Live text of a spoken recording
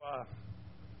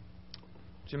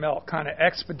Jamel kind of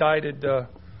expedited the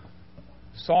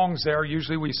songs there.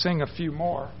 Usually we sing a few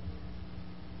more.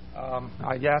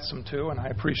 I asked them to, and I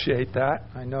appreciate that.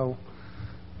 I know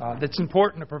it's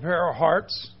important to prepare our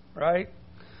hearts, right?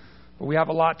 But we have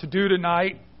a lot to do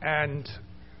tonight, and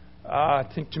I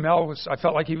think I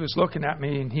felt like he was looking at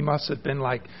me, and he must have been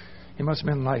like,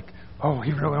 oh,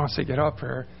 he really wants to get up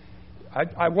here.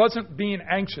 I wasn't being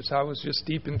anxious. I was just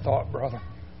deep in thought, brother.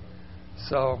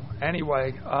 So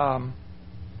anyway,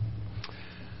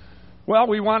 well,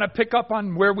 we want to pick up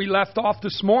on where we left off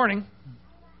this morning,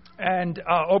 and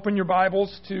open your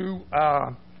Bibles to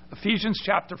Ephesians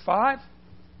chapter 5.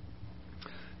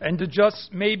 And to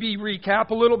just maybe recap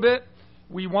a little bit,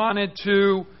 we wanted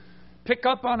to pick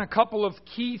up on a couple of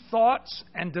key thoughts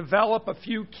and develop a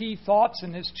few key thoughts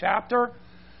in this chapter.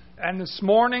 And this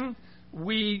morning,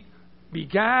 we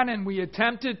began and we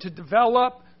attempted to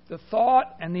develop the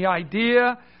thought and the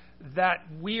idea that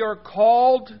we are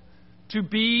called to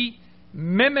be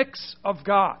mimics of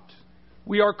God.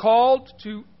 We are called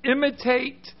to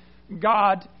imitate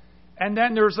God. And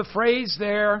then there's a phrase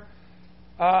there,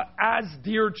 as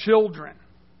dear children,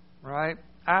 right?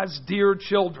 As dear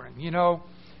children. You know,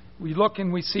 we look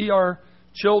and we see our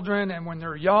children, and when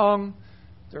they're young,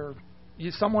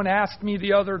 someone asked me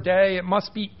the other day, it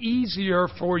must be easier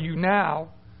for you now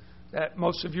that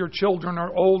most of your children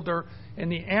are older.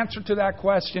 And the answer to that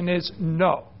question is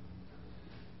no.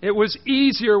 It was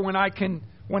easier when I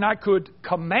could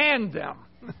command them.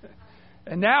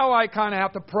 And now I kind of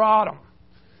have to prod them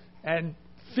and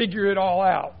figure it all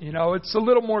out. You know, it's a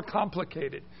little more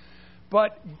complicated.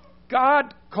 But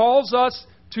God calls us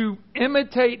to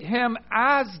imitate Him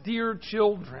as dear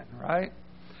children, right?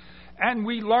 And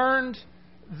we learned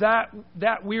that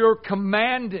we are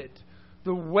commanded.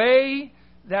 The way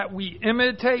that we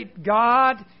imitate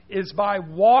God is by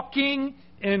walking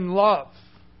in love,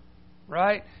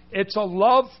 right? It's a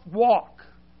love walk.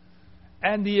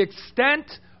 And the extent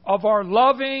of our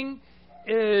loving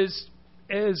is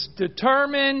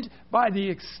determined by the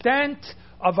extent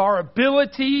of our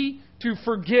ability to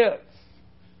forgive.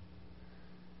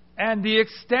 And the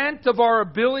extent of our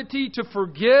ability to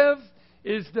forgive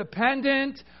is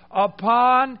dependent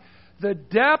upon the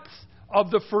depth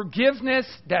of the forgiveness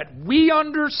that we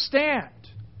understand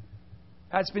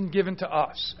has been given to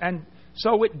us. And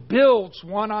so it builds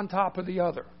one on top of the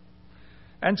other.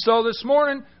 And so this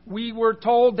morning we were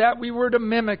told that we were to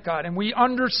mimic God. And we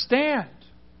understand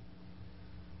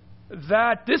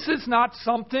that this is not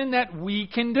something that we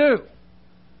can do.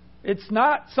 It's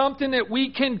not something that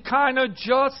we can kind of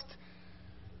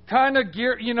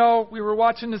gear. You know, we were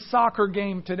watching the soccer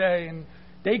game today, and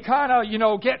they kind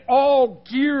of, get all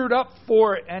geared up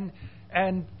for it. And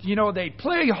they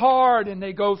play hard and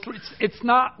they go through. It's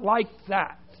not like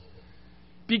that.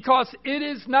 Because it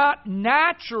is not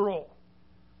natural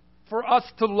for us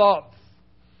to love.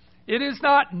 It is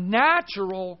not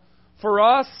natural for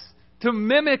us to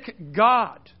mimic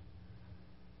God.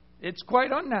 It's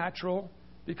quite unnatural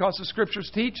because the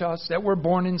Scriptures teach us that we're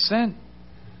born in sin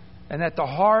and that the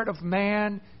heart of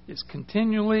man is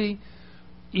continually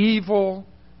evil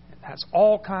and has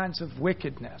all kinds of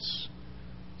wickedness.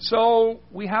 So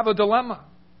we have a dilemma.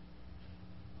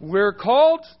 We're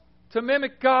called to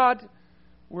mimic God.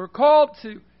 We're called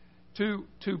to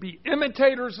be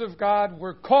imitators of God.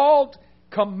 We're called,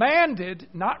 commanded,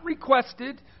 not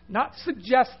requested, not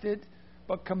suggested,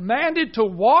 but commanded to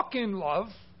walk in love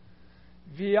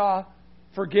via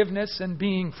forgiveness and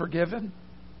being forgiven.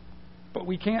 But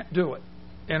we can't do it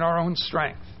in our own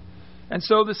strength. And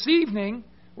so this evening,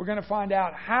 we're going to find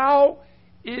out how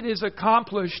it is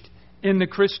accomplished in the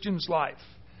Christian's life.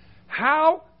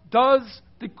 How does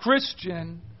the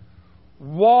Christian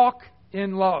walk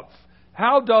in love?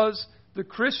 How does the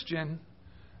Christian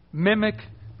mimic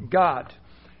God?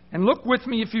 And look with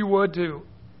me, if you would, to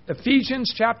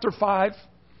Ephesians chapter 5.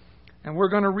 And we're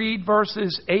going to read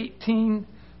verses 18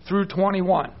 through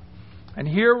 21. And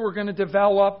here we're going to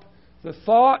develop the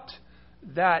thought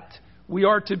that we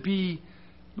are to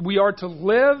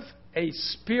live a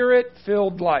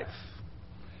Spirit-filled life.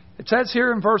 It says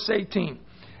here in verse 18,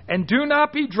 "And do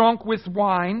not be drunk with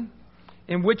wine,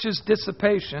 in which is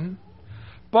dissipation,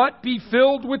 but be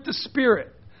filled with the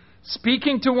Spirit,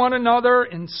 speaking to one another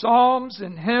in psalms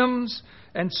and hymns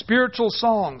and spiritual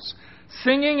songs,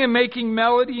 singing and making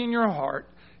melody in your heart,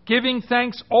 giving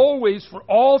thanks always for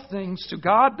all things to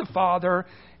God the Father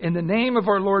in the name of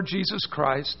our Lord Jesus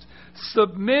Christ,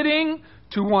 submitting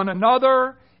to one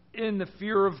another in the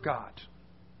fear of God."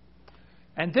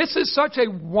 And this is such a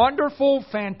wonderful,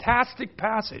 fantastic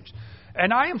passage.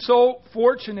 And I am so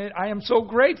fortunate, I am so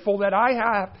grateful that I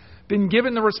have been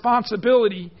given the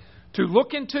responsibility to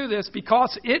look into this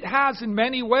because it has in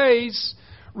many ways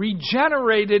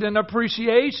regenerated an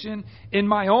appreciation in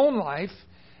my own life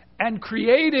and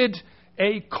created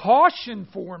a caution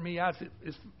for me, as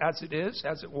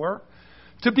it were,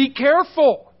 to be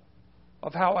careful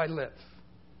of how I live.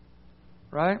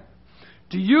 Right?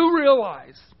 Do you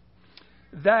realize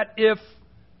that if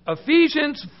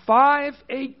Ephesians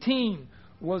 5:18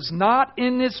 was not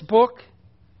in this book,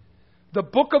 the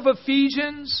book of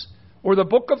Ephesians or the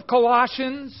book of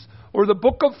Colossians or the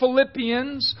book of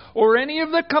Philippians or any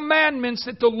of the commandments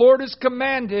that the Lord has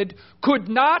commanded could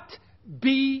not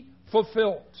be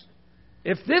fulfilled?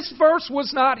 If this verse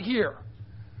was not here,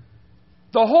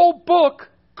 the whole book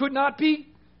could not be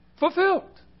fulfilled.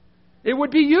 It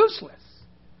would be useless.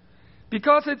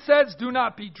 Because it says, do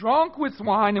not be drunk with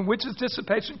wine, in which is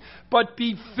dissipation, but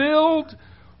be filled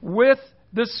with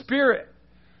the Spirit.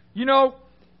 You know,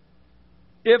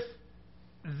 if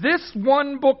this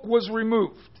one book was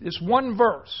removed, this one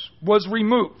verse was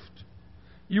removed,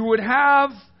 you would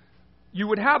have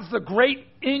the great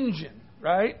engine,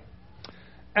 right?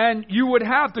 And you would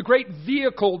have the great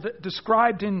vehicle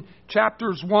described in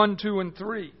chapters 1, 2, and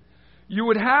 3. You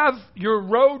would have your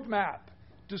roadmap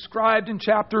described in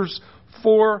chapters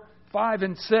 4, 5,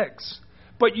 and 6.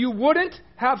 But you wouldn't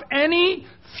have any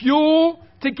fuel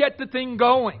to get the thing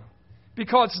going.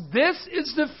 Because this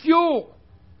is the fuel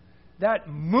that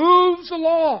moves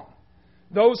along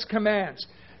those commands.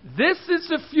 This is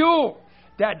the fuel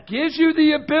that gives you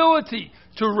the ability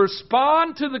to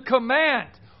respond to the command,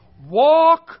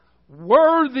 walk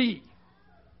worthy.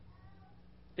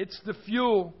 It's the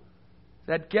fuel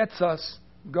that gets us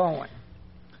going.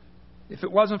 If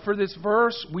it wasn't for this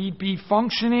verse, we'd be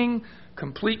functioning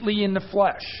completely in the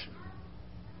flesh.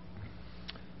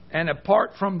 And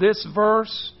apart from this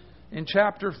verse in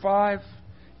chapter 5,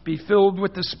 be filled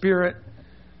with the Spirit,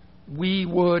 we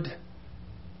would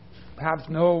have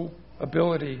no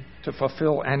ability to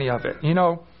fulfill any of it. You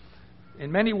know,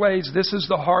 in many ways, this is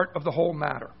the heart of the whole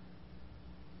matter.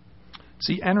 It's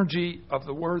the energy of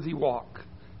the worthy walk.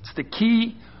 It's the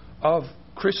key of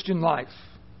Christian life.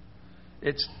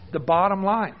 It's the bottom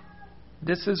line.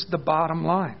 This is the bottom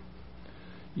line.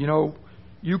 You know,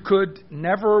 you could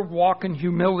never walk in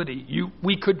humility.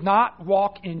 We could not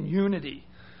walk in unity.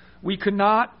 We could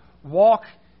not walk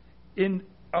in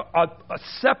a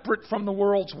separate from the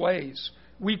world's ways.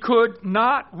 We could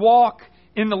not walk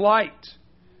in the light.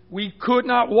 We could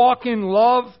not walk in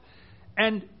love.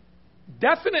 And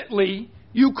definitely,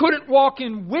 you couldn't walk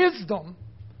in wisdom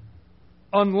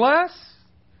unless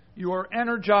you are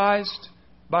energized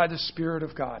by the Spirit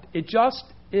of God. It just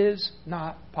is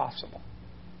not possible.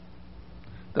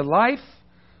 The life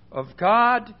of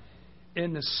God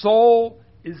in the soul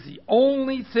is the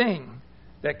only thing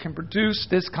that can produce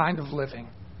this kind of living.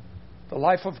 The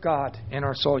life of God in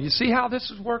our soul. You see how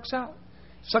this works out?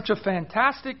 Such a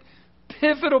fantastic,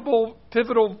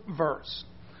 pivotal verse.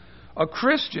 A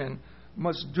Christian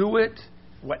must do it,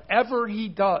 whatever he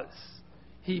does,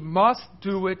 he must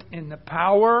do it in the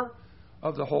power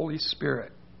of the Holy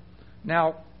Spirit.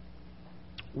 Now,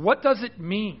 what does it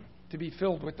mean to be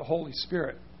filled with the Holy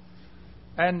Spirit?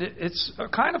 And it's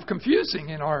kind of confusing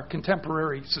in our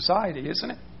contemporary society,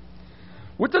 isn't it?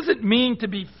 What does it mean to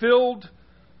be filled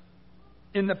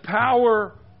in the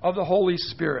power of the Holy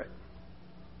Spirit?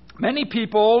 Many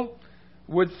people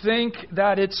would think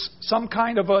that it's some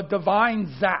kind of a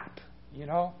divine zap, you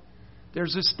know?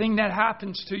 There's this thing that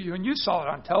happens to you, and you saw it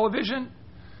on television.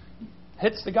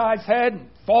 Hits the guy's head and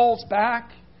falls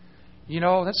back. You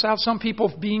know, that's how some people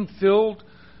being filled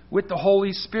with the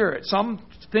Holy Spirit. Some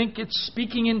think it's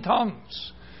speaking in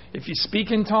tongues. If you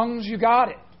speak in tongues, you got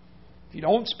it. If you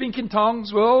don't speak in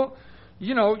tongues, well,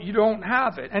 you know, you don't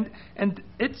have it. And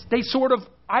they sort of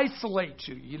isolate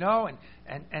you, you know,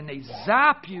 and they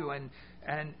zap you,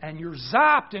 and you're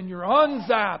zapped and you're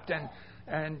unzapped,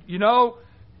 and you know,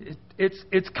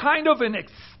 it's kind of an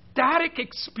ecstatic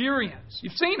experience.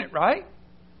 You've seen it, right?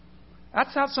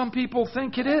 That's how some people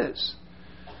think it is.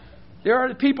 There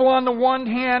are people on the one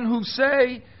hand who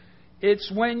say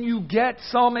it's when you get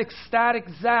some ecstatic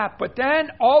zap. But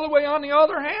then, all the way on the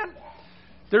other hand,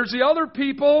 there's the other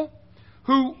people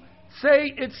who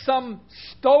say it's some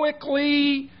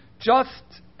stoically just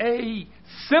a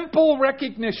simple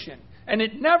recognition. And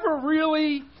it never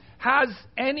really has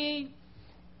any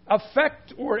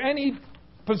effect or any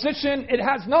position. It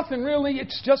has nothing really.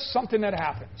 It's just something that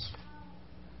happens.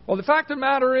 Well, the fact of the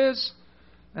matter is,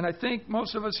 and I think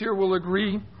most of us here will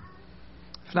agree,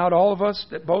 if not all of us,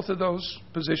 that both of those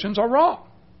positions are wrong.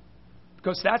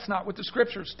 Because that's not what the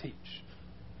Scriptures teach.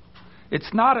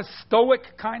 It's not a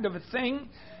stoic kind of a thing,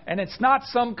 and it's not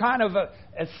some kind of a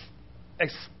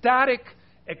ecstatic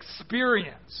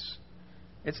experience.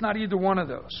 It's not either one of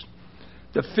those.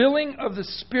 The filling of the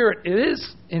Spirit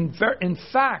is, in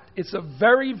fact, it's a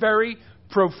very, very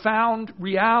profound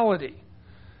reality.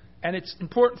 And it's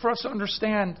important for us to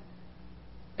understand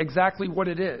exactly what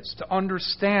it is, to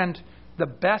understand the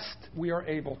best we are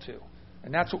able to.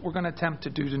 And that's what we're going to attempt to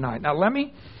do tonight. Now,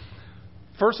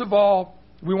 first of all,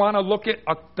 we want to look at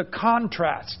the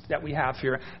contrast that we have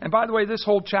here. And by the way, this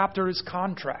whole chapter is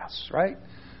contrasts, right?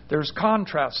 There's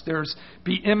contrast. There's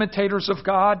be imitators of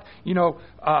God,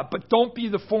 but don't be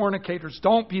the fornicators.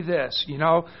 Don't be this,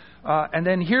 And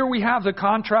then here we have the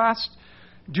contrast.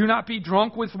 Do not be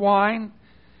drunk with wine,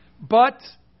 but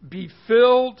be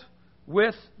filled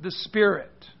with the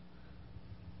Spirit.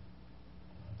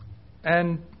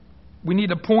 And we need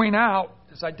to point out,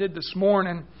 as I did this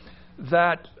morning,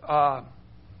 that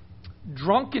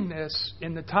drunkenness,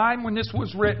 in the time when this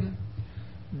was written,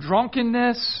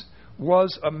 drunkenness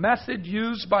was a method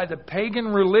used by the pagan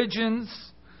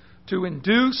religions to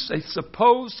induce a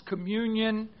supposed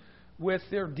communion with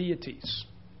their deities.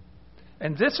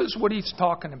 And this is what he's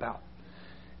talking about.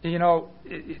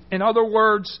 In other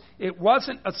words, it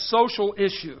wasn't a social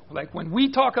issue. Like when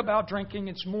we talk about drinking,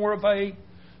 it's more of a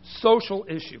social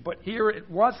issue. But here it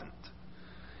wasn't.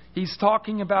 He's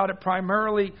talking about it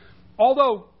primarily,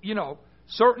 although,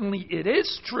 certainly it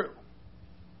is true.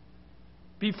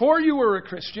 Before you were a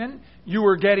Christian, you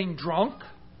were getting drunk,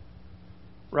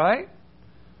 right?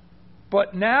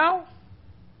 But now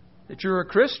that you're a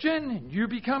Christian and you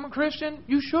become a Christian,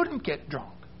 you shouldn't get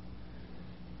drunk.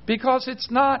 Because it's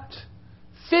not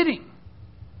fitting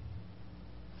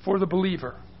for the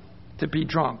believer to be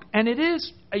drunk. And it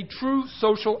is a true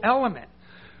social element.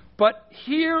 But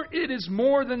here it is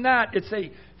more than that. It's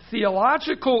a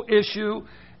theological issue,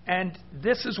 and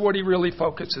this is what he really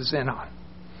focuses in on.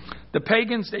 The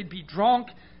pagans, they'd be drunk,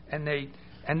 and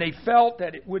they felt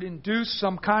that it would induce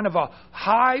some kind of a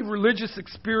high religious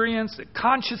experience, a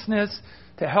consciousness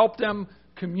to help them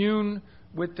commune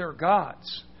with their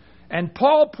gods. And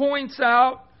Paul points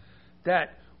out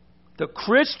that the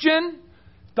Christian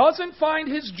doesn't find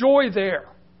his joy there.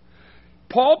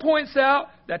 Paul points out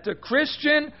that the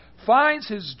Christian finds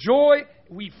his joy.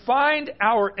 We find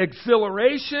our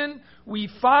exhilaration. We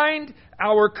find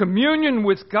our communion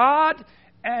with God.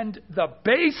 And the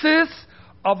basis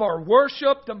of our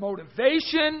worship, the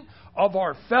motivation of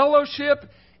our fellowship,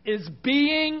 is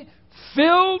being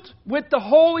filled with the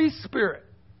Holy Spirit.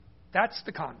 That's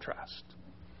the contrast.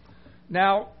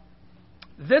 Now,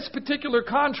 this particular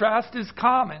contrast is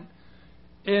common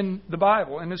in the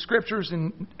Bible, in the Scriptures,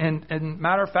 and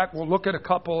matter of fact, we'll look at a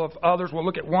couple of others. We'll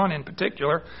look at one in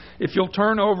particular. If you'll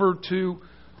turn over to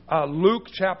Luke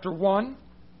chapter 1.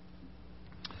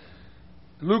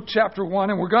 Luke chapter 1,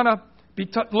 and we're going to be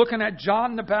looking at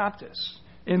John the Baptist.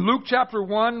 In Luke chapter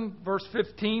 1, verse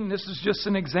 15, this is just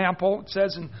an example. It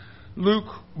says in Luke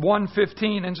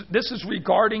 1:15, and this is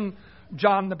regarding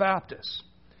John the Baptist.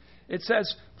 It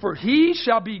says, "For he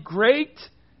shall be great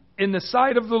in the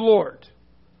sight of the Lord."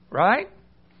 Right?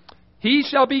 He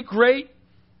shall be great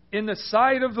in the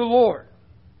sight of the Lord.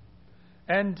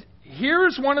 And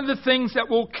here's one of the things that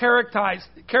will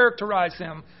characterize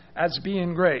him as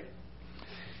being great.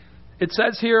 It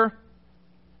says here,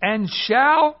 "And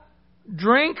shall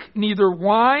drink neither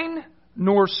wine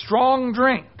nor strong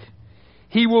drink.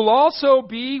 He will also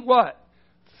be" what?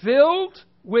 "Filled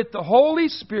with the Holy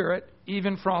Spirit,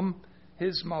 even from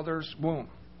his mother's womb."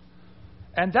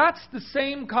 And that's the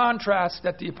same contrast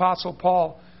that the Apostle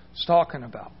Paul is talking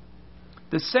about.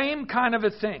 The same kind of a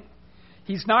thing.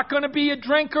 He's not going to be a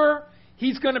drinker.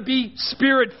 He's going to be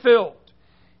Spirit-filled.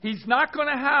 He's not going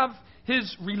to have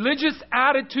his religious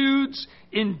attitudes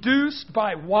induced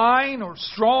by wine or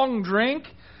strong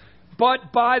drink,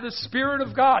 but by the Spirit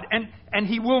of God. And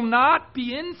he will not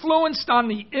be influenced on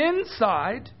the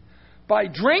inside by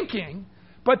drinking,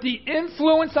 but the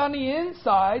influence on the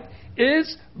inside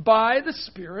is by the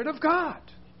Spirit of God.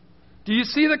 Do you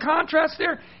see the contrast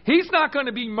there? He's not going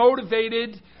to be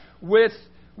motivated with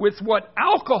what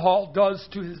alcohol does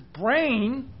to his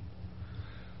brain,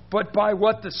 but by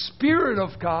what the Spirit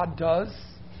of God does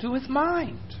to his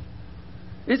mind.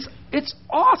 It's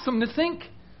awesome to think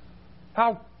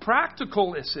how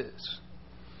practical this is.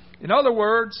 In other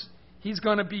words, he's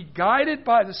going to be guided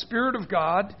by the Spirit of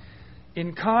God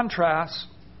in contrast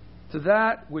to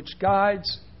that which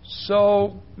guides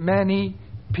so many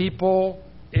people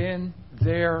in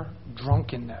their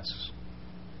drunkenness.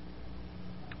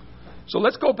 So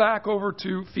let's go back over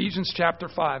to Ephesians chapter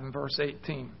 5 and verse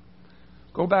 18.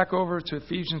 Go back over to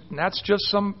Ephesians, and that's just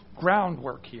some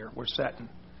groundwork here we're setting.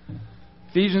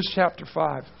 Ephesians chapter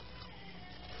 5.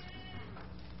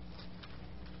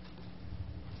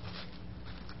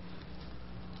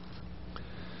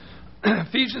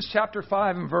 Ephesians chapter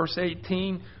 5 and verse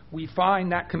 18, we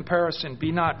find that comparison,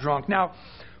 be not drunk. Now,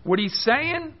 what he's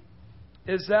saying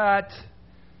is that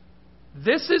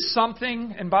this is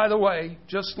something, and by the way,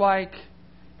 just like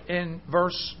in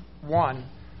verse 1,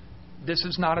 this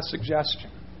is not a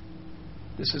suggestion.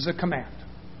 This is a command.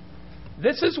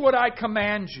 This is what I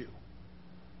command you.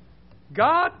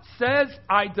 God says,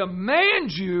 I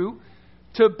demand you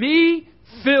to be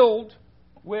filled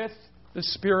with the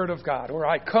Spirit of God. Or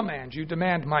I command you.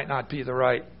 Demand might not be the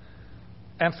right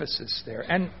emphasis there.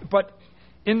 But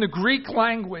in the Greek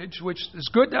language, which is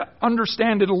good to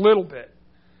understand it a little bit,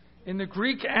 in the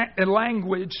Greek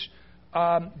language,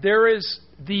 there is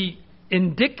the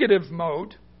indicative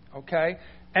mode, okay?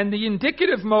 And the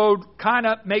indicative mode kind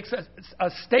of makes a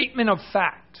statement of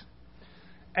fact.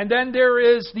 And then there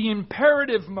is the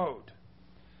imperative mode.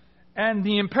 And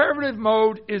the imperative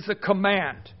mode is a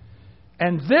command.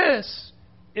 And this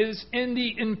is in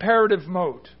the imperative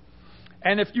mode.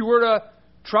 And if you were to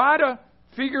try to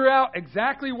figure out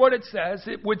exactly what it says,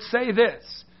 it would say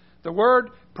this. The word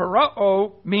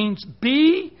parao means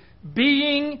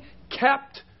being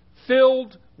kept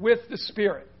filled with the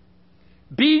Spirit.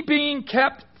 Being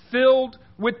kept filled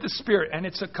with the Spirit. And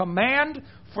it's a command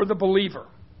for the believer.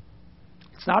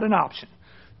 It's not an option.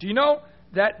 Do you know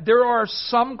that there are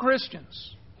some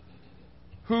Christians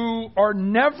who are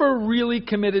never really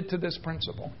committed to this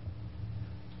principle?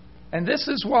 And this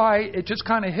is why it just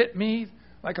kind of hit me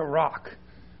like a rock,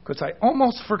 because I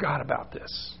almost forgot about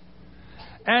this.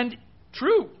 And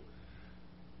true,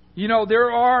 you know, there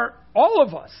are all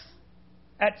of us,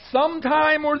 at some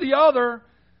time or the other,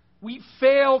 we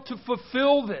fail to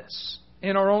fulfill this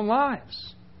in our own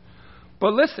lives.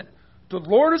 But listen, the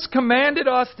Lord has commanded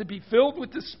us to be filled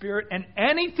with the Spirit, and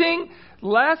anything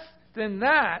less than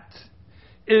that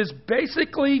is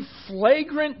basically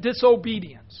flagrant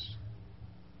disobedience.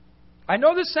 I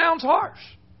know this sounds harsh,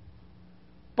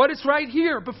 but it's right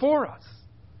here before us.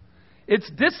 It's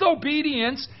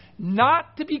disobedience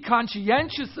not to be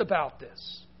conscientious about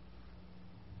this.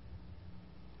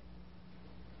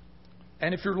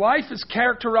 And if your life is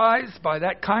characterized by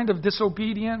that kind of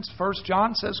disobedience, 1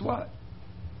 John says what?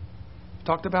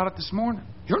 Talked about it this morning.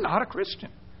 You're not a Christian.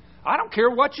 I don't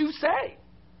care what you say.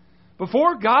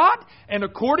 Before God and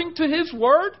according to His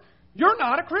Word, you're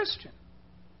not a Christian.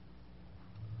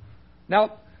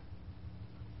 Now,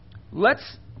 let's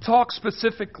talk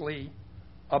specifically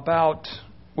about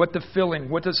what the filling,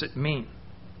 what does it mean?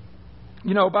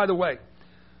 You know, by the way,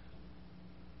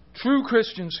 true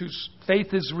Christians whose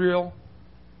faith is real,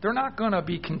 they're not going to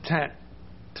be content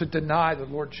to deny the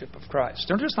Lordship of Christ.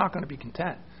 They're just not going to be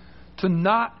content to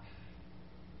not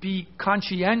be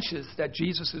conscientious that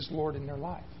Jesus is Lord in their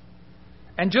life.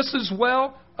 And just as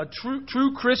well,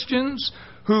 true Christians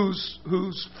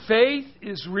whose faith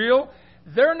is real,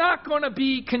 they're not going to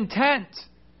be content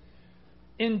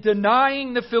in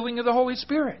denying the filling of the Holy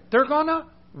Spirit. They're going to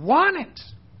want it.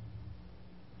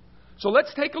 So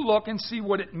let's take a look and see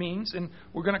what it means. And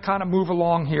we're going to kind of move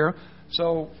along here.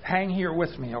 So hang here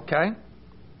with me, okay?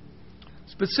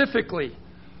 Specifically,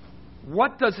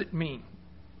 what does it mean,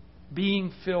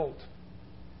 being filled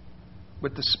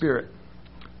with the Spirit?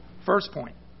 First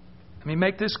point. Let me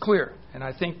make this clear. And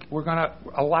I think we're going to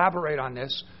elaborate on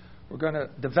this. We're going to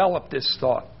develop this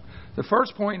thought. The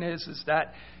first point is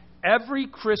that every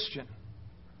Christian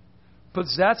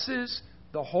possesses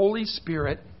the Holy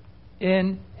Spirit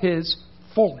in His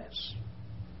fullness.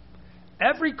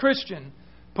 Every Christian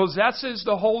possesses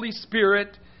the Holy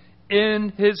Spirit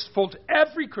in His fullness.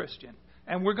 Every Christian.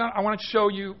 And I want to show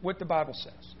you what the Bible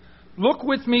says. Look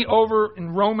with me over in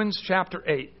Romans chapter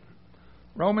 8.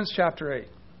 Romans chapter 8.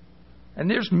 And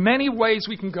there's many ways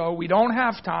we can go. We don't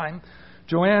have time.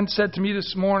 Joanne said to me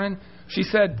this morning, she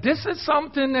said, this is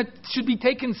something that should be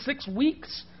taking 6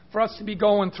 weeks for us to be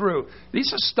going through.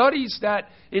 These are studies that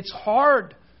it's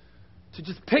hard to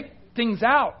just pick things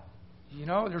out. You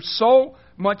know, there's so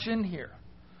much in here.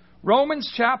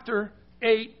 Romans chapter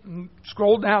 8,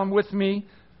 scroll down with me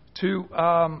to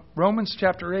Romans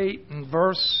chapter 8 and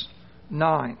verse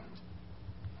 9.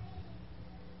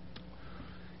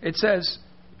 It says,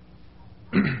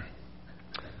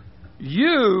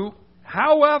 you,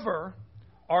 however,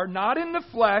 are not in the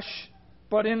flesh,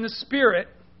 but in the Spirit,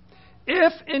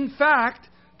 if in fact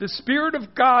the Spirit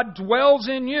of God dwells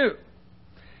in you.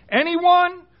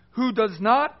 Anyone who does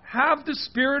not have the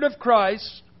Spirit of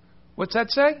Christ, what's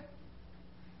that say?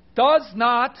 Does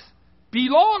not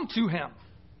belong to Him.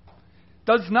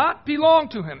 Does not belong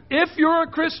to Him. If you're a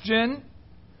Christian,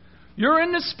 you're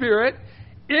in the Spirit.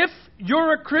 If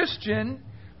you're a Christian,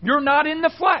 you're not in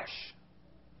the flesh.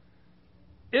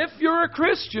 If you're a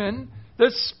Christian, The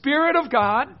Spirit of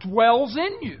God dwells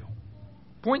in you.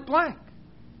 Point blank.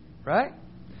 Right?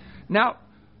 Now,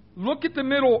 look at the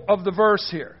middle of the verse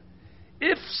here.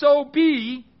 If so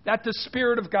be that the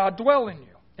Spirit of God dwell in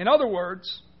you. In other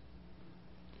words,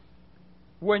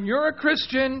 when you're a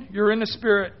Christian, you're in the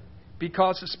Spirit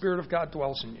because the Spirit of God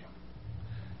dwells in you.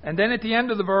 And then at the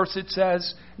end of the verse it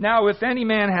says, now if any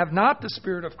man have not the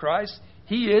Spirit of Christ,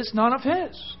 he is none of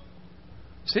his.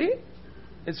 See?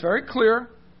 It's very clear.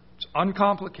 It's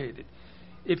uncomplicated.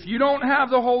 If you don't have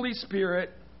the Holy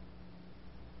Spirit,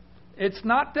 it's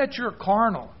not that you're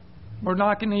carnal. We're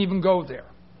not going to even go there.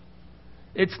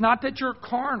 It's not that you're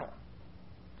carnal.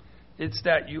 It's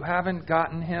that you haven't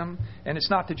gotten Him. And it's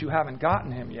not that you haven't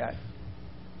gotten Him yet.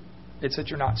 It's that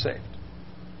you're not saved.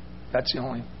 That's the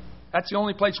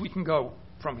only place we can go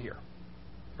from here.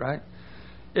 Right?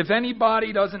 If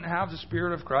anybody doesn't have the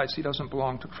Spirit of Christ, he doesn't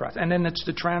belong to Christ. And then it's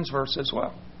the transverse as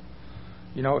well.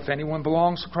 You know, if anyone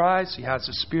belongs to Christ, he has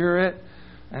the Spirit.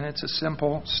 And it's a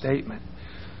simple statement.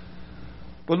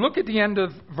 But look at the end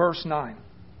of verse 9.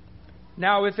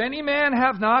 Now, if any man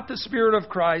have not the Spirit of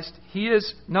Christ, he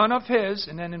is none of his.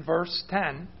 And then in verse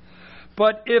 10,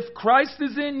 but if Christ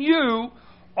is in you,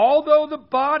 although the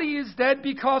body is dead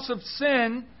because of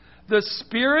sin, the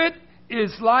Spirit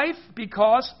is life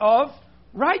because of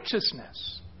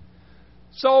righteousness.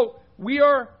 So we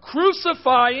are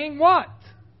crucifying what?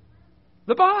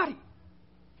 The body.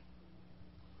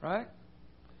 Right?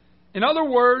 In other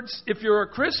words, if you're a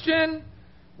Christian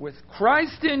with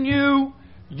Christ in you,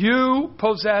 you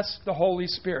possess the Holy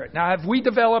Spirit. Now, have we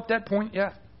developed that point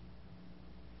yet?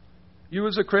 You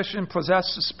as a Christian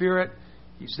possess the Spirit.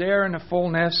 He's there in the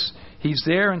fullness. He's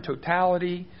there in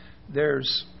totality.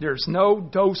 There's no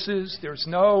doses. There's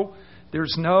no,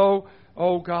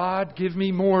 oh God, give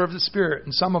me more of the Spirit.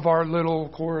 In some of our little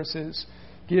choruses,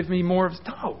 give me more of...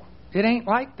 No, it ain't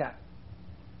like that.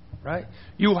 Right?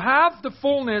 You have the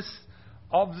fullness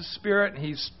of the Spirit, and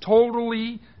He's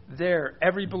totally there.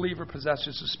 Every believer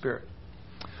possesses the Spirit.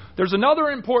 There's another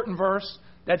important verse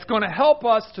that's going to help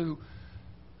us to...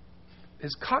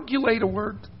 Is coagulate a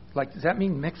word? Like, does that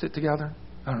mean mix it together?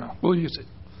 I don't know. We'll use it.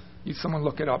 You someone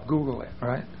look it up, Google it,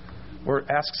 right? Or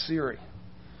ask Siri.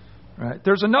 Right?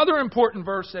 There's another important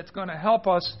verse that's going to help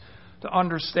us to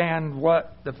understand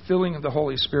what the filling of the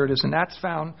Holy Spirit is, and that's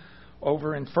found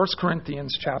over in 1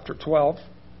 Corinthians chapter 12.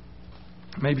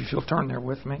 Maybe if you'll turn there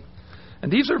with me.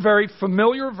 And these are very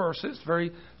familiar verses,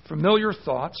 very familiar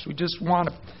thoughts. We just want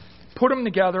to put them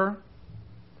together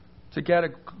to get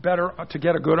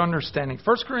a good understanding.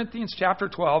 1 Corinthians chapter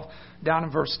 12, down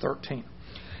in verse 13.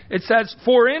 It says,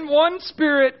 for in one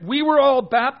Spirit we were all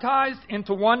baptized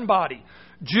into one body,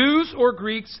 Jews or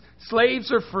Greeks,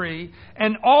 slaves or free,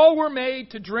 and all were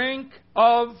made to drink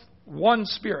of one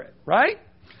Spirit. Right?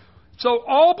 So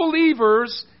all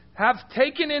believers have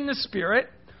taken in the Spirit.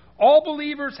 All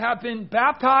believers have been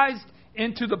baptized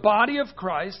into the body of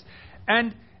Christ.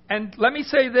 And let me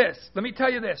say this. Let me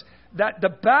tell you this. That the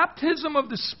baptism of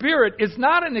the Spirit is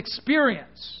not an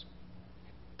experience.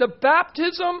 The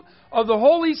baptism of the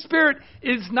Holy Spirit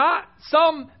is not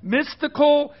some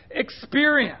mystical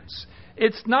experience.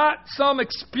 It's not some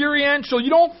experiential.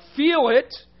 You don't feel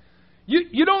it.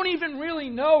 You don't even really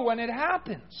know when it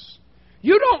happens.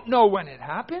 You don't know when it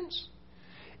happens.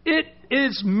 It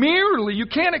is merely, you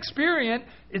can't experience,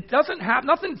 it doesn't have,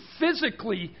 nothing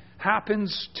physically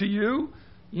happens to you,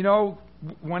 you know,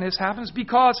 when this happens.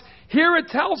 Because here it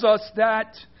tells us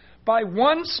that by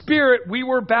one Spirit we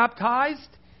were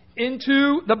baptized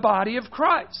into the body of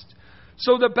Christ.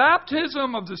 So the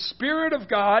baptism of the Spirit of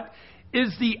God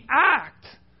is the act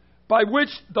by which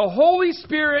the Holy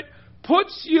Spirit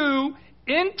puts you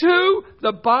into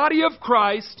the body of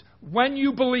Christ when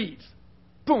you believe.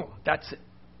 Boom, that's it.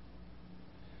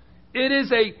 It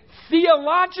is a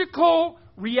theological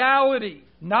reality,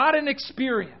 not an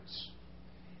experience.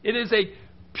 It is a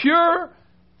pure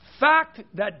fact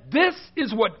that this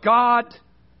is what God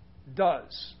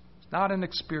does. It's not an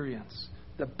experience.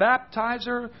 The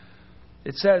baptizer,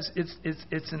 it says,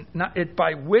 it's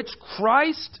by which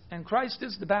Christ, and Christ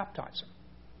is the baptizer.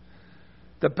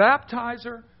 The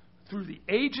baptizer, through the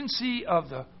agency of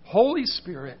the Holy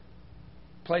Spirit,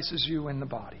 places you in the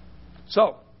body.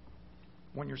 So,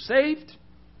 when you're saved,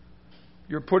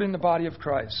 you're put in the body of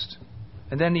Christ.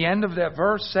 And then the end of that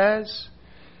verse says,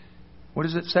 what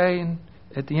does it say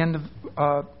at the end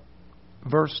of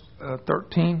verse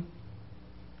 13?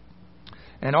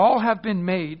 And all have been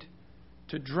made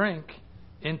to drink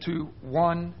into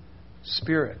one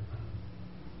Spirit.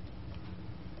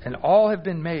 And all have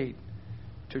been made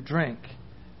to drink.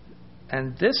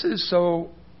 And this is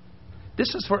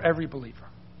for every believer.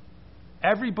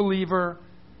 every believer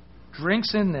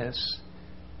drinks in this.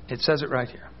 It says it right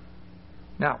here.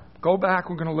 Now, go back.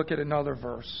 We're going to look at another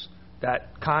verse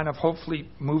that kind of hopefully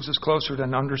moves us closer to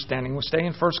an understanding. We'll stay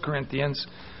in 1 Corinthians,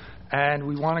 and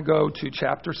we want to go to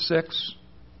chapter 6.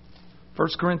 1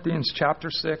 Corinthians chapter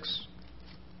 6.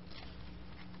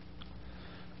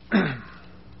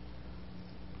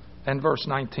 And verse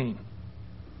 19.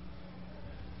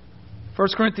 1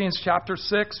 Corinthians chapter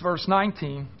 6, verse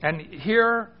 19. And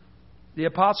here the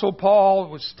Apostle Paul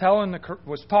was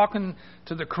talking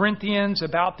to the Corinthians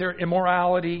about their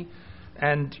immorality.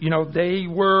 And, they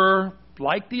were,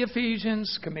 like the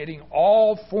Ephesians, committing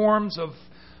all forms of,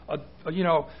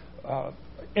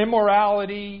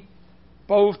 immorality,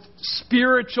 both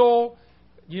spiritual.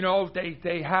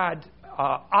 They had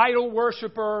idol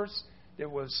worshipers. There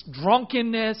was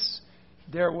drunkenness.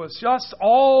 There was just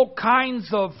all kinds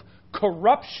of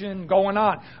corruption going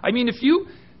on. I mean, if you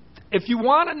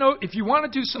want to know, if you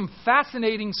want to do some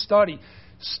fascinating study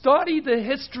the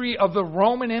history of the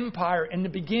Roman Empire in the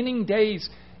beginning days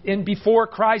in before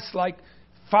Christ, like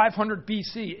 500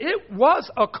 BC. It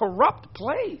was a corrupt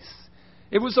place.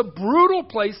 It was a brutal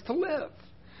place to live.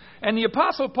 And the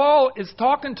Apostle Paul is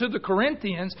talking to the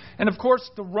Corinthians, and of course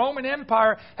the Roman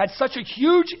Empire had such a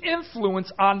huge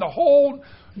influence on the whole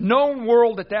known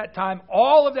world at that time.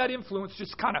 All of that influence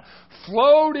just kind of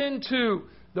flowed into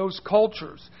those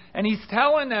cultures. And he's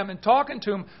telling them and talking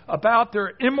to them about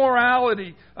their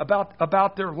immorality,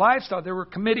 about their lifestyle. They were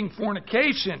committing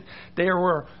fornication. They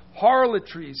were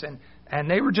harlotries,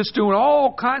 and they were just doing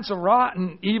all kinds of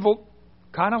rotten evil,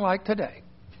 kind of like today,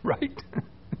 right?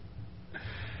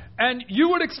 And you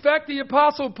would expect the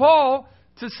Apostle Paul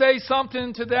to say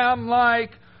something to them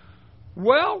like,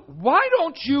 well, why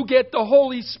don't you get the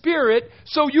Holy Spirit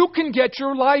so you can get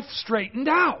your life straightened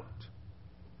out?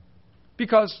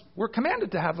 Because we're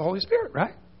commanded to have the Holy Spirit,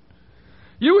 right?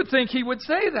 You would think he would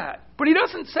say that, but he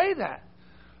doesn't say that.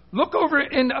 Look over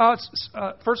in 1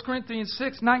 Corinthians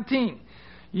 6:19.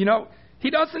 He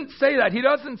doesn't say that. He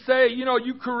doesn't say,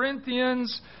 you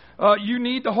Corinthians, you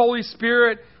need the Holy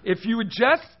Spirit. If you would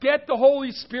just get the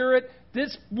Holy Spirit,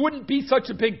 this wouldn't be such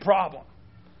a big problem.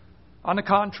 On the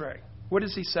contrary, what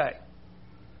does he say?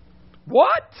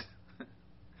 What?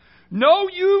 Know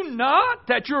you not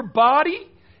that your body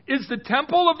is the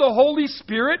temple of the Holy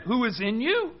Spirit who is in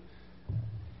you?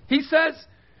 He says,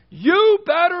 you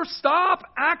better stop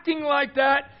acting like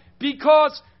that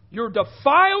because you're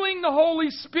defiling the Holy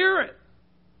Spirit.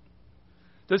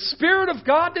 The Spirit of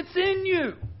God that's in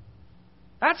you.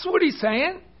 That's what he's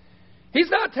saying. He's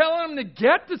not telling them to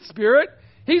get the Spirit.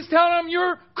 He's telling them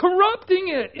you're corrupting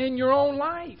it in your own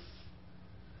life.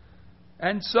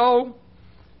 And so,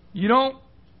 the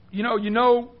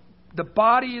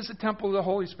body is a temple of the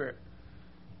Holy Spirit.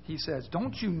 He says,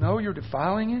 don't you know you're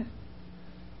defiling it?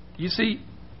 You see,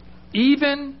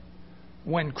 even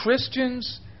when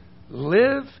Christians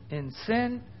live in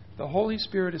sin, the Holy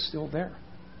Spirit is still there.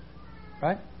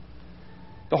 Right?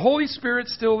 The Holy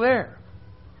Spirit's still there.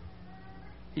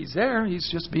 He's there, he's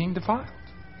just being defiled.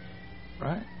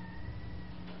 Right?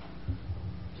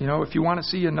 If you want to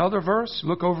see another verse,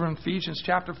 look over in Ephesians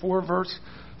chapter 4, verse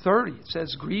 30. It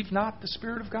says, grieve not the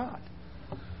Spirit of God.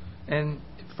 And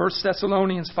 1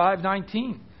 Thessalonians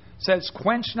 5:19 says,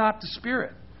 quench not the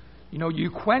Spirit.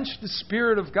 You quench the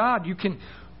Spirit of God. You can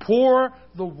pour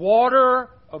the water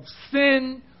of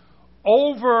sin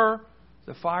over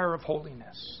the fire of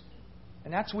holiness.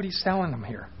 And that's what he's telling them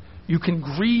here. You can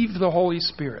grieve the Holy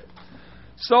Spirit.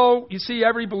 So, you see,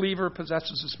 every believer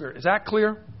possesses the Spirit. Is that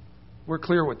clear? We're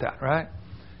clear with that, right?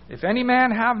 If any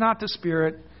man have not the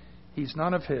Spirit, he's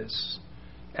none of his.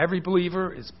 Every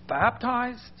believer is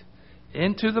baptized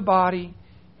into the body.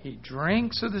 He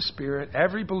drinks of the Spirit.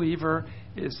 Every believer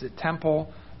is the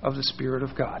temple of the Spirit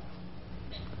of God.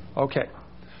 Okay.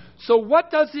 So what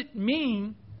does it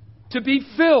mean to be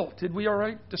filled? Did we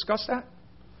already discuss that?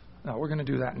 No, we're going to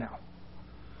do that now.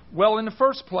 Well, in the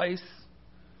first place,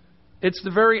 it's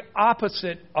the very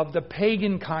opposite of the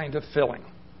pagan kind of filling.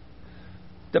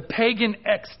 The pagan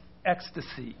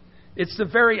ecstasy. It's the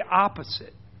very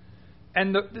opposite.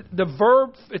 And the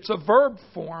verb, it's a verb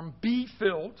form, be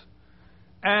filled.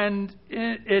 And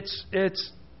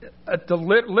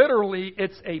literally,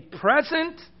 it's a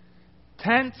present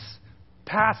tense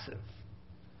passive.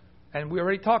 And we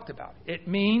already talked about it. It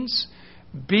means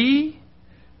being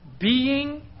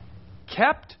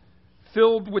kept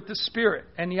filled with the Spirit.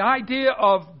 And the idea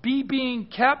of being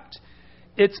kept,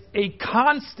 it's a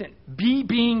constant.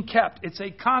 Being kept. It's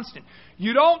a constant.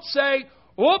 You don't say,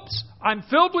 oops, I'm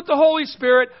filled with the Holy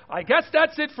Spirit. I guess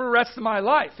that's it for the rest of my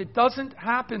life. It doesn't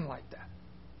happen like that.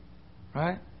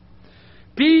 Right?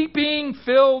 Be being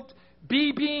filled,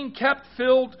 be being kept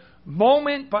filled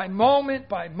moment by moment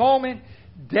by moment,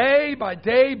 day by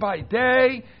day by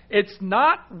day. It's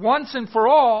not once and for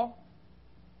all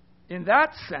in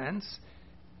that sense.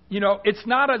 It's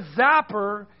not a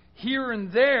zapper here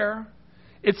and there.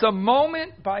 It's a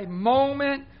moment by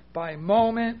moment by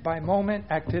moment by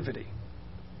moment activity.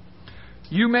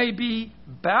 You may be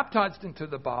baptized into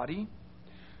the body.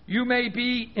 You may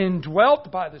be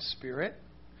indwelt by the Spirit.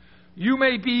 You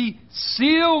may be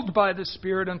sealed by the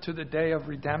Spirit unto the day of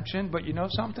redemption. But you know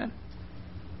something?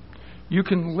 You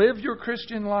can live your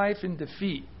Christian life in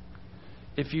defeat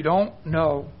if you don't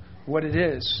know what it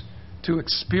is to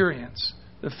experience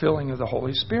the filling of the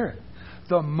Holy Spirit.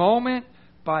 The moment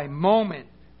by moment,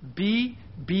 be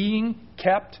being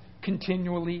kept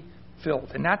continually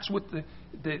filled. And that's what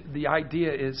the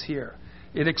idea is here.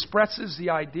 It expresses the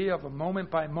idea of a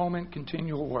moment by moment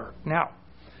continual work. Now,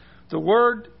 the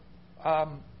word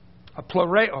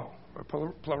plereo,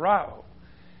 or plerao,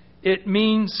 it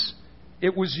means,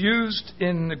 it was used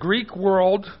in the Greek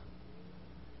world,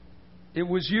 it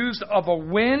was used of a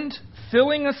wind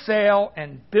filling a sail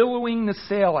and billowing the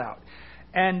sail out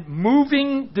and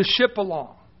moving the ship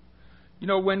along.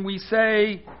 When we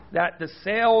say that the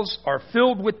sails are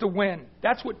filled with the wind,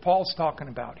 that's what Paul's talking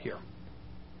about here.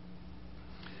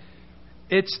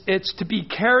 It's to be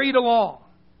carried along,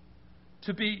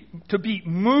 to be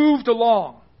moved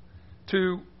along,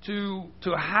 to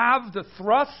have the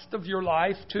thrust of your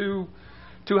life, to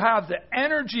have the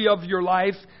energy of your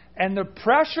life and the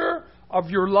pressure of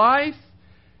your life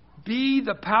be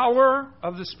the power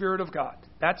of the Spirit of God.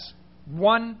 That's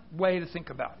one way to think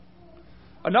about it.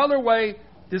 Another way,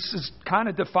 this is kind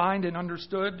of defined and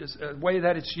understood, is a way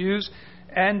that it's used,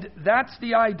 and that's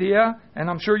the idea, and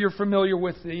I'm sure you're familiar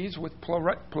with these, with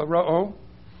pleroo,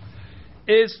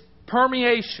 is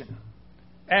permeation.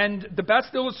 And the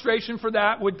best illustration for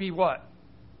that would be what?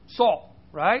 Salt,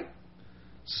 right?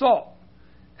 Salt.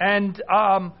 And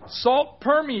salt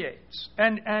permeates.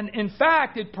 And in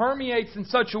fact, it permeates in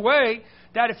such a way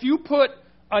that if you put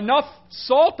enough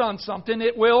salt on something,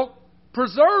 it will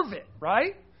preserve it,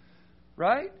 right?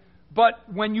 Right? But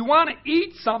when you want to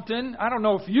eat something, I don't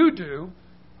know if you do,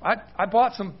 I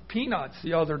bought some peanuts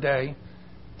the other day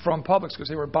from Publix because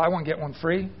they were buy one, get one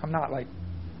free. I'm not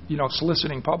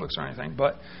soliciting Publix or anything,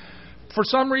 but for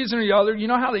some reason or the other, you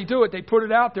know how they do it. They put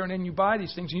it out there and then you buy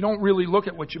these things. You don't really look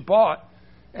at what you bought.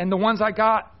 And the ones I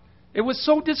got, it was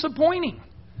so disappointing.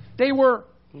 They were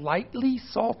lightly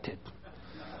salted.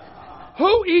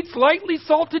 Who eats lightly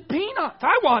salted peanuts?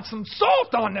 I want some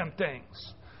salt on them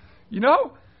things.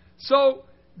 So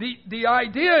the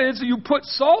idea is you put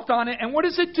salt on it, and what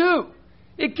does it do?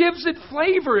 It gives it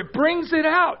flavor. It brings it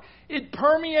out. It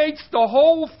permeates the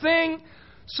whole thing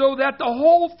so that the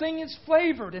whole thing is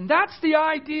flavored. And that's the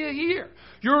idea here.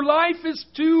 Your life is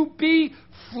to be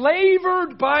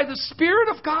flavored by the Spirit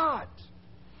of God.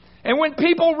 And when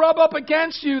people rub up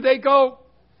against you, they go,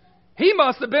 he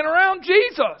must have been around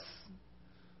Jesus.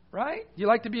 Right? You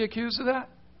like to be accused of that?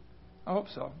 I hope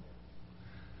so.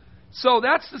 So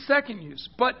that's the second use.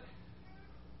 But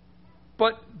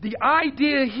the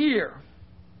idea here,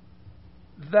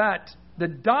 that the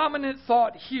dominant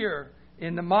thought here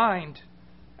in the mind,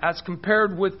 as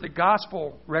compared with the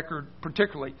gospel record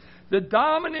particularly, the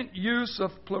dominant use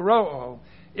of pleroo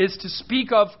is to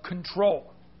speak of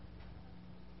control.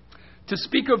 To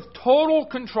speak of total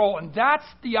control. And that's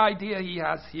the idea he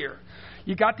has here.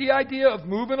 You got the idea of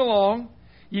moving along.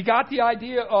 You got the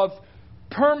idea of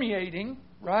permeating,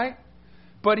 right?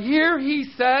 But here he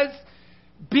says,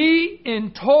 be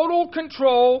in total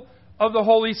control of the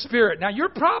Holy Spirit. Now you're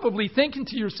probably thinking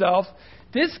to yourself,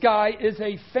 this guy is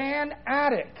a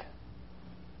fanatic.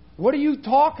 What are you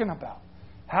talking about?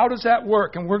 How does that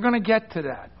work? And we're going to get to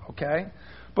that, okay?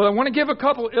 But I want to give a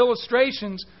couple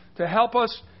illustrations to help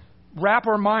us wrap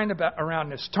our mind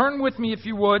around this. Turn with me, if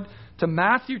you would, to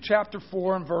Matthew chapter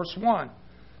 4 and verse 1.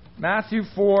 Matthew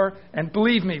 4, and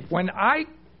believe me, when I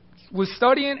was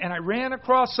studying and I ran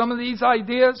across some of these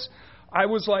ideas, I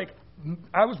was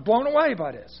blown away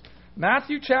by this.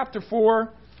 Matthew chapter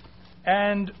 4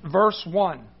 and verse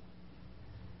 1.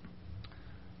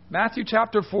 Matthew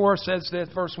chapter 4 says this,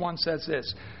 verse 1 says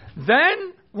this.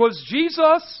 Then was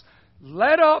Jesus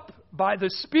led up by the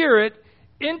Spirit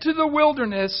into the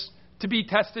wilderness to be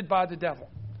tested by the devil.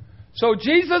 So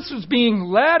Jesus was being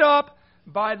led up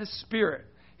by the Spirit.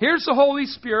 Here's the Holy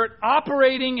Spirit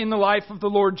operating in the life of the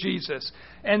Lord Jesus.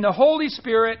 And the Holy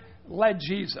Spirit led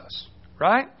Jesus.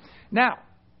 Right? Now,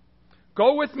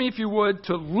 go with me, if you would,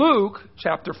 to Luke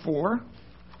chapter 4.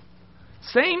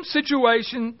 Same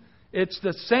situation. It's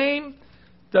the same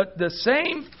the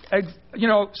same,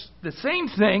 the same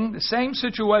thing, the same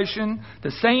situation,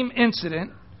 the same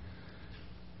incident.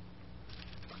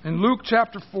 In Luke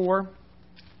chapter 4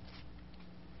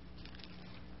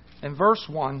 and verse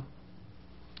 1.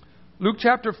 Luke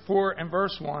chapter 4 and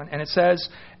verse 1. And it says,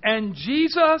 "And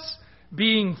Jesus,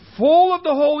 being full of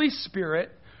the Holy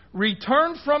Spirit,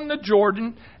 returned from the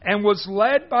Jordan and was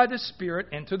led by the Spirit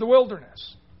into the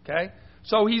wilderness." Okay?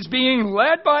 So he's being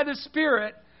led by the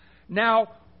Spirit. Now,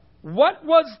 what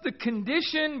was the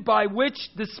condition by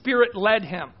which the Spirit led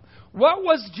him? What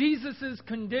was Jesus'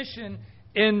 condition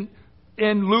in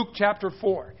Luke chapter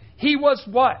 4? He was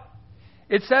what?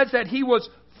 It says that he was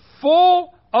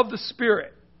full of the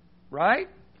Spirit, right?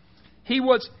 He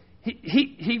was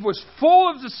full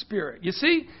of the Spirit. You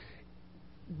see,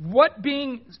 what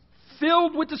being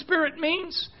filled with the Spirit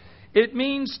means? It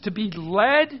means to be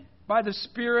led by the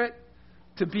Spirit,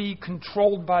 to be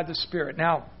controlled by the Spirit.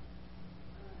 Now,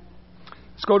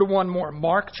 let's go to one more.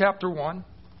 Mark chapter 1.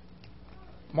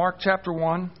 Mark chapter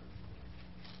 1.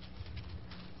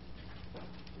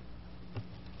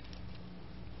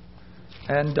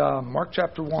 And Mark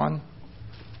chapter 1,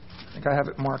 I think I have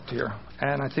it marked here.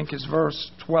 And I think it's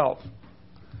verse 12.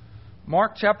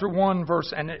 Mark chapter 1,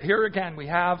 and here again we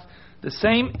have the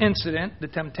same incident, the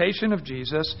temptation of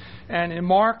Jesus. And in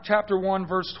Mark chapter 1,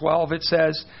 verse 12, it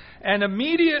says, "And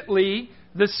immediately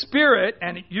the Spirit,"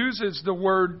 and it uses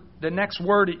the next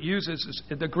word it uses,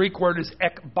 the Greek word is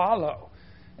ekbalo.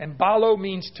 And balo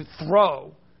means to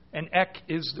throw. And ek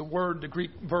is the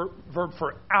Greek verb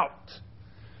for out.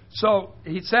 So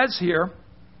he says here,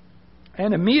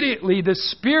 and immediately the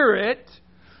Spirit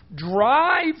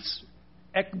drives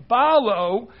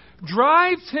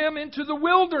him into the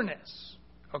wilderness.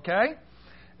 Okay?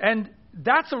 And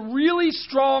that's a really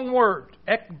strong word,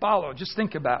 ekbalo. Just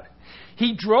think about it.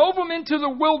 He drove him into the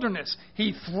wilderness.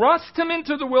 He thrust him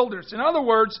into the wilderness. In other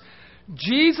words,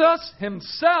 Jesus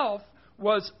himself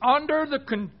was under the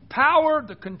power,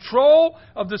 the control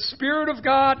of the Spirit of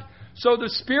God. So the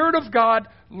Spirit of God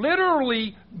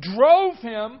literally drove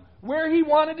him where he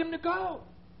wanted him to go.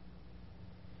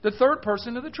 The third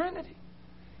person of the Trinity.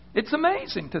 It's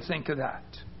amazing to think of that.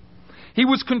 He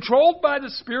was controlled by the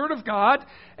Spirit of God,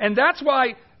 and that's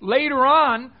why later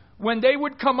on, when they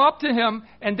would come up to him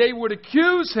and they would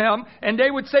accuse him and they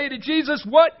would say to Jesus,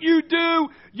 "What you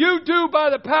do by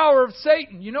the power of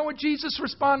Satan." You know what Jesus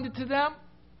responded to them?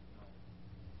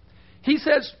 He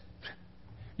says,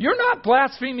 "You're not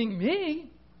blaspheming me.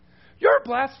 You're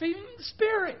blaspheming the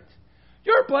Spirit.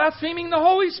 You're blaspheming the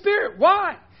Holy Spirit."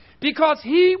 Why? Because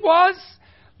he was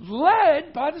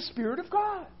led by the Spirit of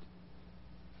God.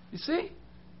 You see?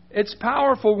 It's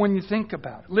powerful when you think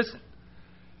about it. Listen,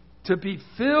 to be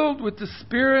filled with the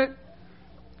Spirit,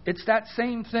 it's that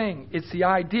same thing. It's the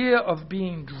idea of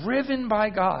being driven by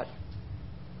God,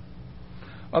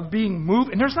 of being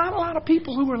moved. And there's not a lot of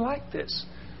people who are like this.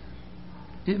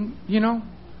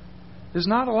 There's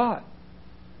not a lot.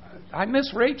 I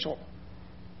miss Rachel.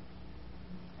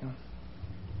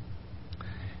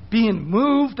 Being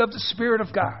moved of the Spirit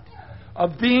of God,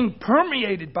 of being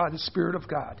permeated by the Spirit of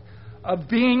God, of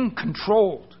being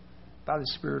controlled by the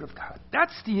Spirit of God.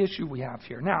 That's the issue we have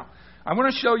here. Now, I want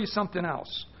to show you something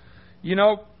else.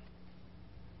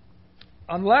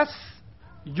 Unless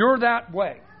you're that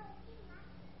way,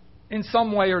 in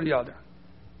some way or the other,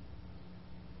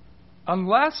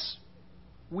 unless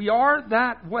we are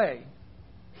that way,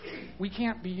 we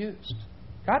can't be used.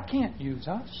 God can't use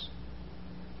us.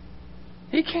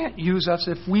 He can't use us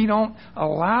if we don't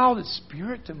allow the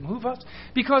Spirit to move us.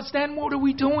 Because then what are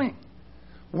we doing?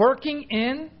 Working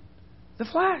in the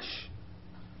flesh.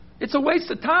 It's a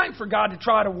waste of time for God to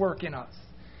try to work in us.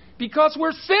 Because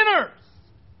we're sinners.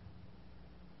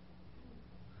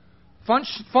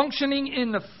 Functioning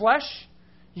in the flesh,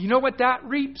 you know what that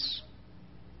reaps?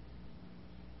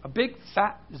 A big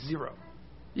fat zero.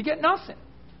 You get nothing.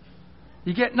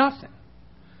 You get nothing.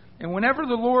 And whenever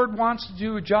the Lord wants to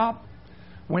do a job,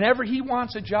 whenever He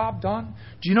wants a job done,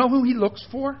 do you know who He looks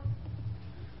for?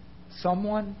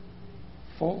 Someone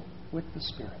full with the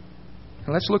Spirit.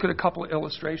 And let's look at a couple of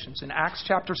illustrations. In Acts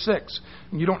chapter 6,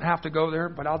 and you don't have to go there,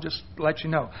 but I'll just let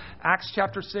you know. Acts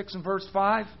chapter 6 and verse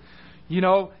 5,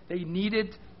 they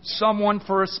needed someone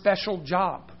for a special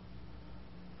job.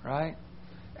 Right?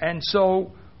 And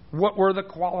so, what were the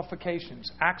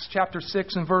qualifications? Acts chapter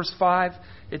 6 and verse 5,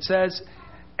 it says,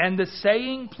 "And the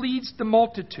saying pleased the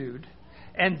multitude,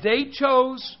 and they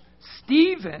chose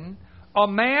Stephen, a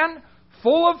man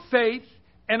full of faith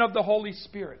and of the Holy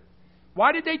Spirit."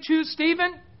 Why did they choose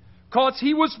Stephen? Because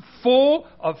he was full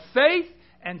of faith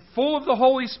and full of the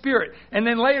Holy Spirit. And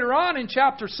then later on in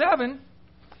chapter 7,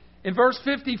 In verse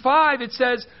 55, it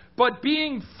says, but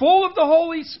being full of the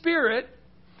Holy Spirit,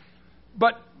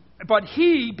 but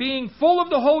he, being full of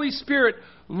the Holy Spirit,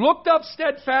 looked up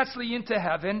steadfastly into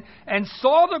heaven and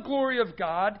saw the glory of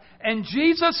God and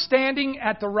Jesus standing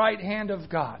at the right hand of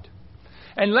God.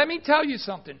 And let me tell you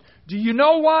something. Do you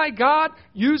know why God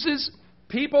uses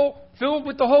people filled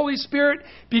with the Holy Spirit?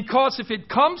 Because if it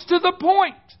comes to the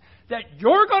point that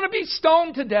you're going to be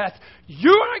stoned to death,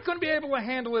 you aren't going to be able to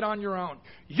handle it on your own.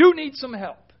 You need some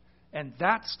help. And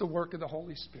that's the work of the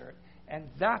Holy Spirit. And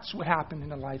that's what happened in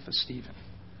the life of Stephen.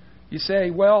 You say,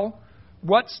 well,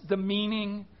 what's the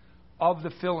meaning of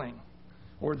the filling?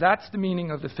 Or that's the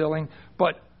meaning of the filling,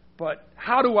 but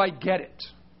how do I get it?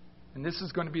 And this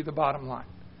is going to be the bottom line.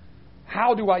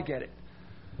 How do I get it?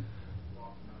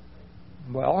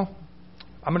 Well,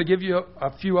 I'm going to give you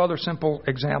a few other simple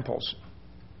examples.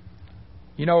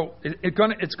 You know,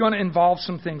 it's going to involve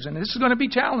some things, and this is going to be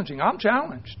challenging. I'm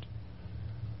challenged.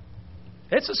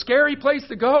 It's a scary place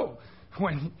to go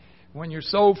when you're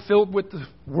so filled with the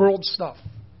world stuff.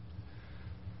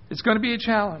 It's going to be a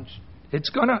challenge. It's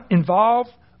going to involve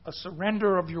a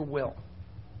surrender of your will.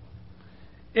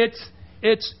 It's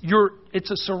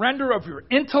a surrender of your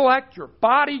intellect, your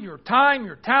body, your time,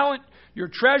 your talent, your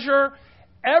treasure.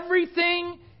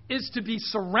 Everything is to be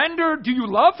surrendered. Do you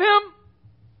love Him?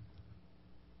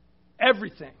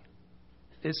 Everything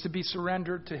is to be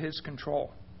surrendered to His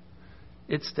control.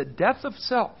 It's the death of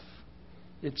self.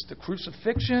 It's the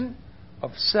crucifixion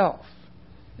of self.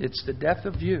 It's the death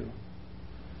of you.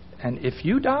 And if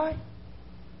you die,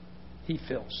 He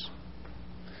fills.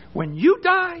 When you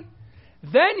die,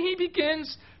 then He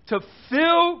begins to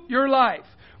fill your life.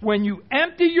 When you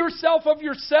empty yourself of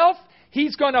yourself,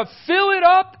 He's going to fill it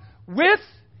up with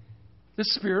the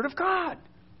Spirit of God.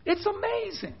 It's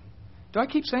amazing. Do I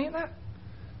keep saying that?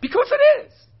 Because it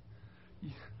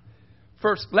is.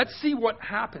 First, let's see what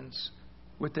happens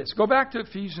with this. Go back to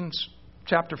Ephesians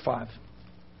chapter 5.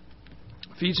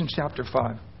 Ephesians chapter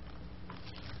 5.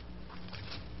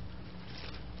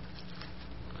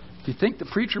 Do you think the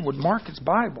preacher would mark his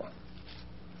Bible?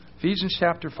 Ephesians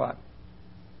chapter 5.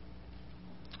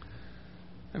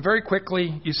 And very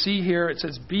quickly, you see here, it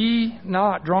says, be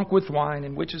not drunk with wine,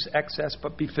 in which is excess,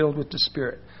 but be filled with the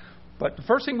Spirit. But the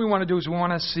first thing we want to do is we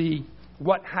want to see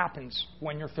what happens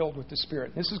when you're filled with the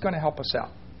Spirit. This is going to help us out.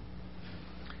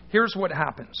 Here's what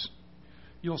happens.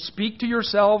 You'll speak to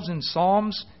yourselves in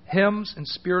psalms, hymns, and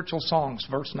spiritual songs.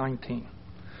 Verse 19.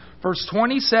 Verse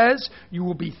 20 says, you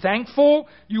will be thankful.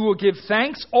 You will give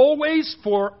thanks always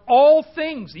for all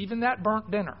things, even that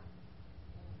burnt dinner.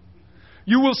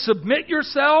 You will submit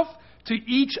yourself to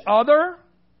each other.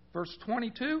 Verse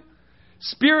 22.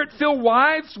 Spirit-filled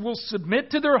wives will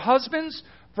submit to their husbands.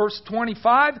 Verse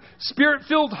 25.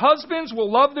 Spirit-filled husbands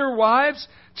will love their wives.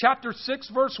 Chapter 6,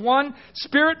 verse 1.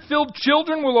 Spirit-filled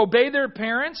children will obey their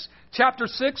parents. Chapter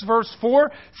 6, verse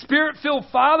 4. Spirit-filled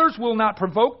fathers will not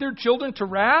provoke their children to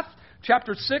wrath.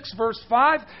 Chapter 6, verse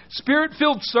 5.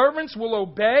 Spirit-filled servants will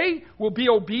be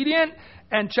obedient.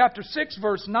 And chapter 6,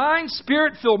 verse 9.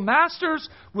 Spirit-filled masters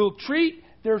will treat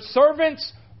their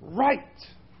servants right.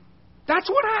 That's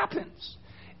what happens.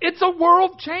 It's a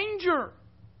world changer.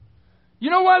 You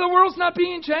know why the world's not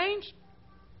being changed?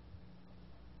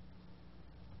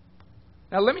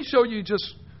 Now let me show you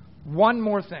just one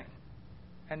more thing.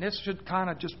 And this should kind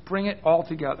of just bring it all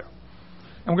together.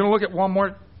 And we're going to look at one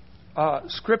more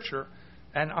scripture.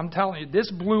 And I'm telling you,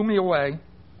 this blew me away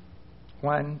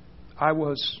when I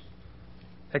was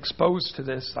exposed to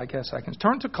this, I guess I can.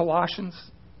 Turn to Colossians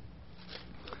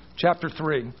chapter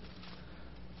 3.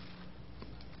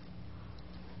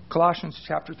 Colossians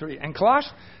chapter 3. And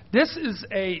this is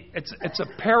it's a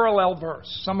parallel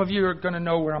verse. Some of you are going to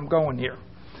know where I'm going here.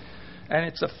 And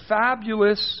it's a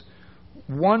fabulous,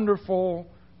 wonderful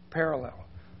parallel.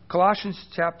 Colossians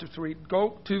chapter 3,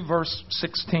 go to verse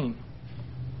 16.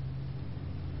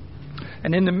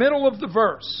 And in the middle of the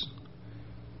verse,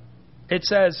 it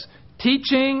says,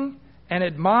 teaching and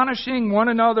admonishing one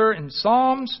another in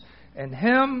psalms and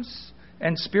hymns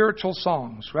and spiritual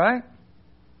songs, right?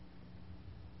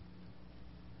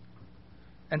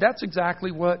 And that's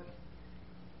exactly what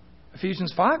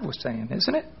Ephesians 5 was saying,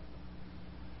 isn't it?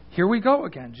 Here we go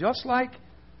again, just like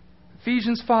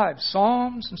Ephesians 5,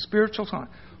 psalms and spiritual songs.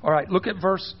 All right, look at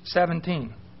verse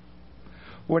 17.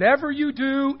 Whatever you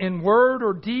do in word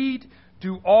or deed,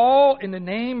 do all in the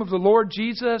name of the Lord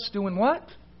Jesus, doing what?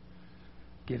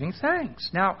 Giving thanks.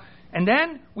 Now, and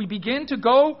then we begin to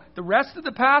go, the rest of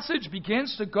the passage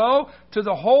begins to go to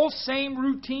the whole same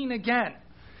routine again.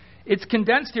 It's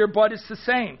condensed here, but it's the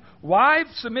same. Wives,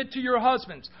 submit to your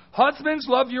husbands. Husbands,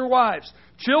 love your wives.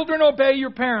 Children, obey your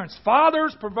parents.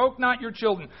 Fathers, provoke not your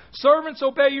children. Servants,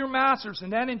 obey your masters.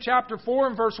 And then in chapter 4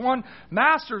 and verse 1,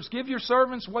 masters, give your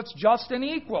servants what's just and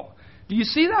equal. Do you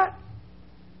see that?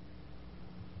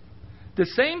 The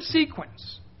same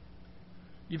sequence.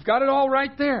 You've got it all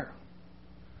right there.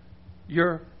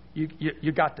 You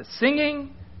got the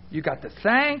singing, you got the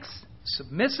thanks,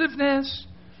 submissiveness,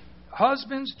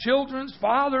 husbands, children,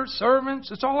 fathers,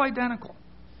 servants. It's all identical.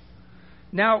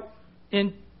 Now,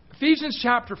 in Ephesians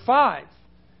chapter 5,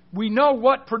 we know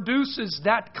what produces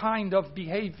that kind of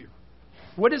behavior.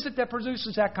 What is it that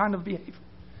produces that kind of behavior?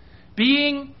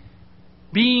 Being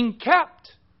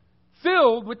kept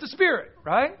filled with the Spirit,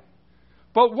 right?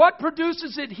 But what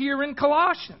produces it here in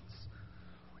Colossians?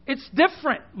 It's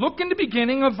different. Look in the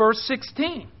beginning of verse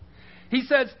 16. He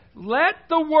says, let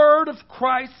the word of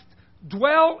Christ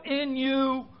dwell in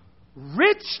you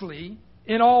richly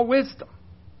in all wisdom.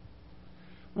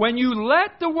 When you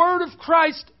let the word of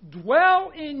Christ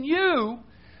dwell in you,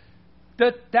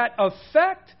 that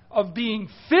effect of being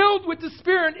filled with the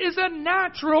Spirit is a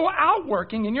natural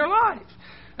outworking in your life.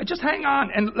 And just hang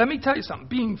on, and let me tell you something.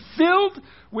 Being filled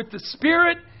with the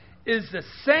Spirit is the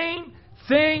same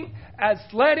thing as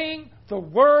letting the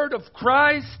word of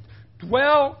Christ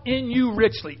dwell in you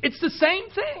richly. It's the same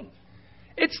thing.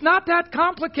 It's not that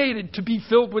complicated to be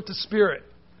filled with the Spirit.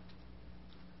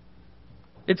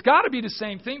 It's got to be the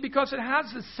same thing because it has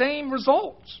the same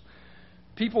results.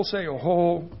 People say,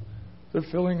 oh, the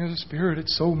filling of the Spirit,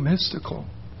 it's so mystical.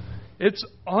 It's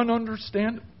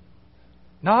ununderstandable.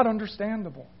 Not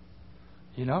understandable.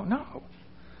 No.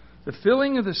 The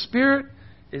filling of the Spirit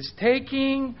is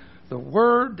taking the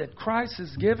Word that Christ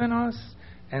has given us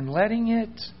and letting it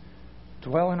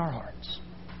dwell in our hearts.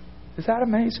 Is that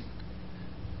amazing?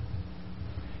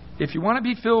 If you want to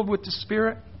be filled with the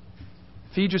Spirit,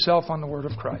 feed yourself on the Word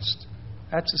of Christ.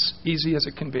 That's as easy as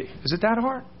it can be. Is it that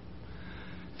hard?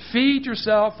 Feed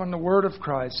yourself on the Word of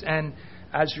Christ. And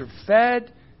as you're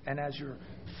fed and as you're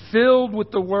filled with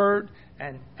the Word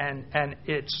and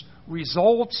its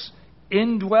results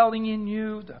indwelling in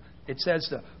you, it says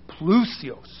the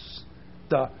plusios,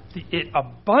 it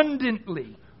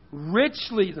abundantly,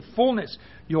 richly, the fullness.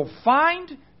 You'll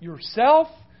find yourself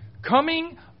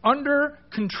coming under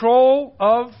control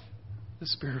of the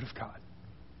Spirit of God.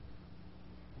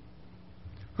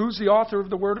 Who's the author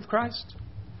of the Word of Christ?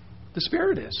 The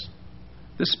Spirit is.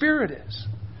 The Spirit is.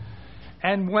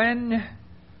 And when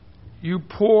you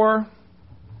pour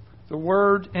the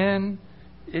Word in,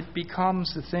 it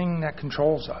becomes the thing that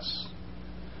controls us.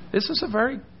 This is a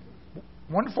very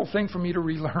wonderful thing for me to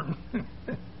relearn.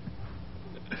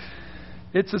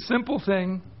 It's a simple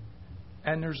thing,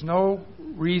 and there's no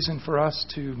reason for us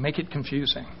to make it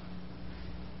confusing.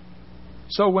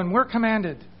 So when we're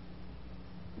commanded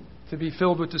to be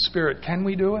filled with the Spirit, can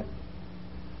we do it?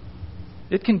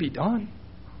 It can be done,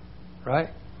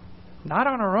 right? Not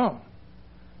on our own,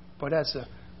 but as the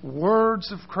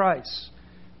words of Christ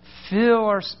fill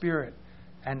our spirit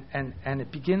and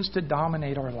it begins to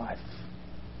dominate our life.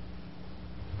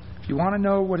 If you want to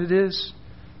know what it is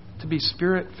to be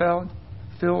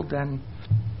Spirit-filled, then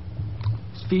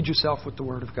feed yourself with the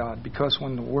Word of God. Because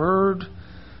when the Word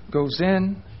goes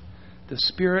in, the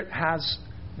Spirit has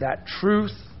that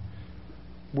truth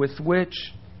with which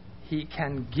He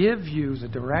can give you the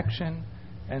direction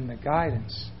and the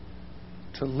guidance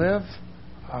to live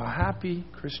a happy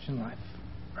Christian life.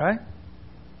 Right?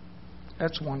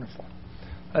 That's wonderful.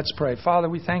 Let's pray. Father,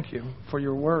 we thank you for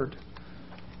your word.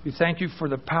 We thank you for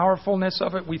the powerfulness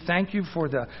of it. We thank you for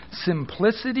the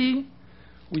simplicity.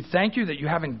 We thank you that you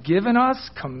haven't given us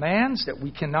commands that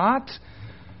we cannot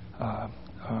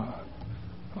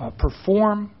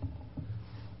perform.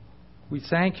 We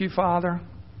thank you, Father,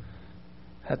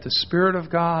 that the Spirit of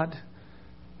God,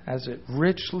 as it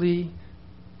richly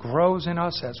grows in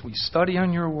us, as we study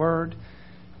on your word,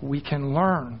 we can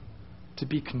learn to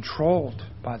be controlled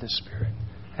by the Spirit.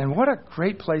 And what a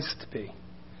great place to be.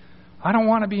 I don't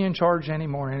want to be in charge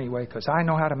anymore anyway, because I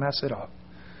know how to mess it up.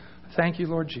 Thank you,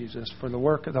 Lord Jesus, for the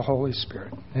work of the Holy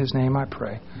Spirit. In His name I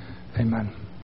pray. Amen.